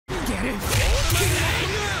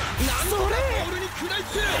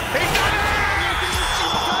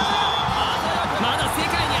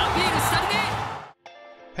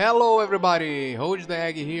Hello everybody, Hold the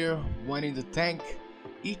Egg here, wanting to thank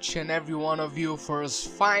each and every one of you for us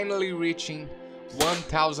finally reaching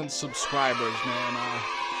 1,000 subscribers, man.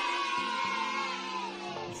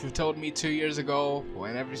 If you told me 2 years ago,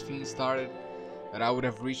 when everything started, that I would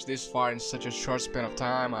have reached this far in such a short span of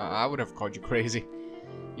time, I would have called you crazy.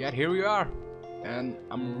 Yet here we are, and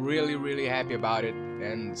I'm really happy about it,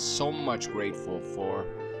 and so much grateful for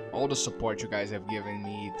all the support you guys have given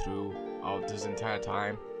me throughout this entire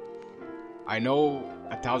time. I know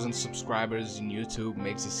 1,000 subscribers in YouTube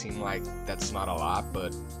makes it seem like that's not a lot,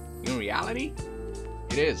 but in reality,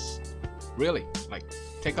 it is. Really, like,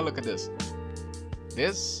 take a look at this.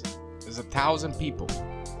 This is 1,000 people.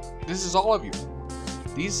 This is all of you.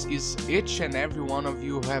 This is each and every one of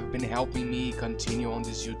you who have been helping me continue on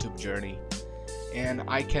this YouTube journey. And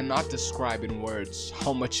I cannot describe in words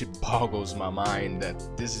how much it boggles my mind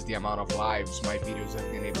that this is the amount of lives my videos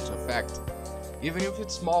have been able to affect. Even if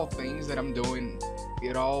it's small things that I'm doing,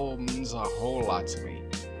 it all means a whole lot to me.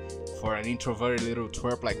 For an introverted little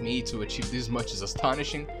twerp like me to achieve this much is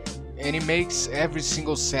astonishing, and it makes every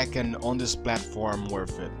single second on this platform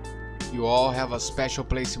worth it. You all have a special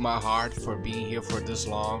place in my heart for being here for this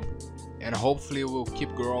long, and hopefully we'll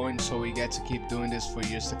keep growing so we get to keep doing this for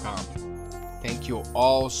years to come. Thank you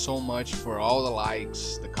all so much for all the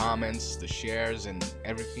likes, the comments, the shares, and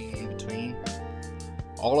everything in between.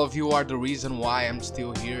 All of you are the reason why I'm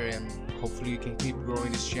still here, and hopefully you can keep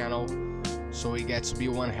growing this channel so we get to be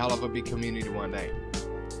one hell of a big community one day.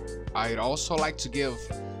 I'd also like to give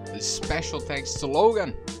a special thanks to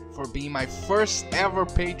Logan for being my first ever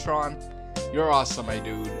patron. You're awesome, my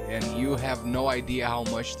dude, and you have no idea how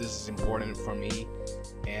much this is important for me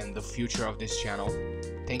and the future of this channel.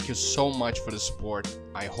 Thank you so much for the support.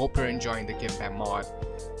 I hope you're enjoying the KitFat mod,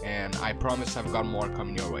 and I promise I've got more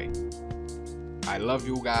coming your way. I love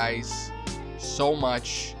you guys so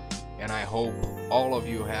much, and I hope all of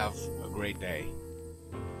you have a great day.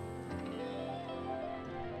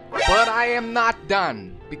 But I am not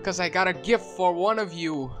done, because I got a gift for one of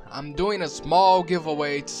you. I'm doing a small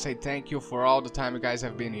giveaway to say thank you for all the time you guys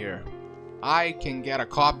have been here. I can get a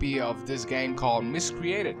copy of this game called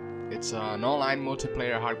Miscreated. It's an online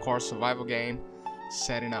multiplayer hardcore survival game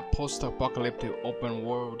set in a post-apocalyptic open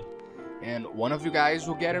world, and one of you guys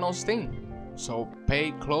will get it on Steam. So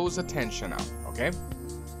pay close attention now, okay?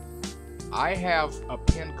 I have a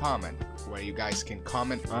pinned comment where you guys can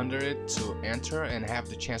comment under it to enter and have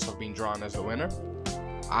the chance of being drawn as a winner.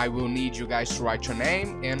 I will need you guys to write your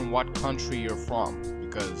name and what country you're from,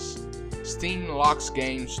 because Steam locks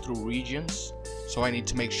games through regions, so I need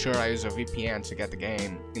to make sure I use a VPN to get the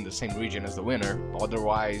game in the same region as the winner,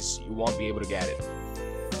 otherwise you won't be able to get it.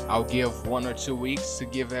 I'll give 1 or 2 weeks to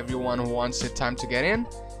give everyone who wants it time to get in,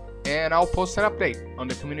 and I'll post an update on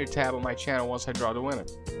the community tab of my channel once I draw the winner.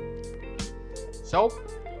 So,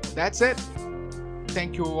 that's it.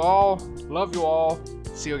 Thank you all. Love you all.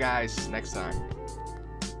 See you guys next time.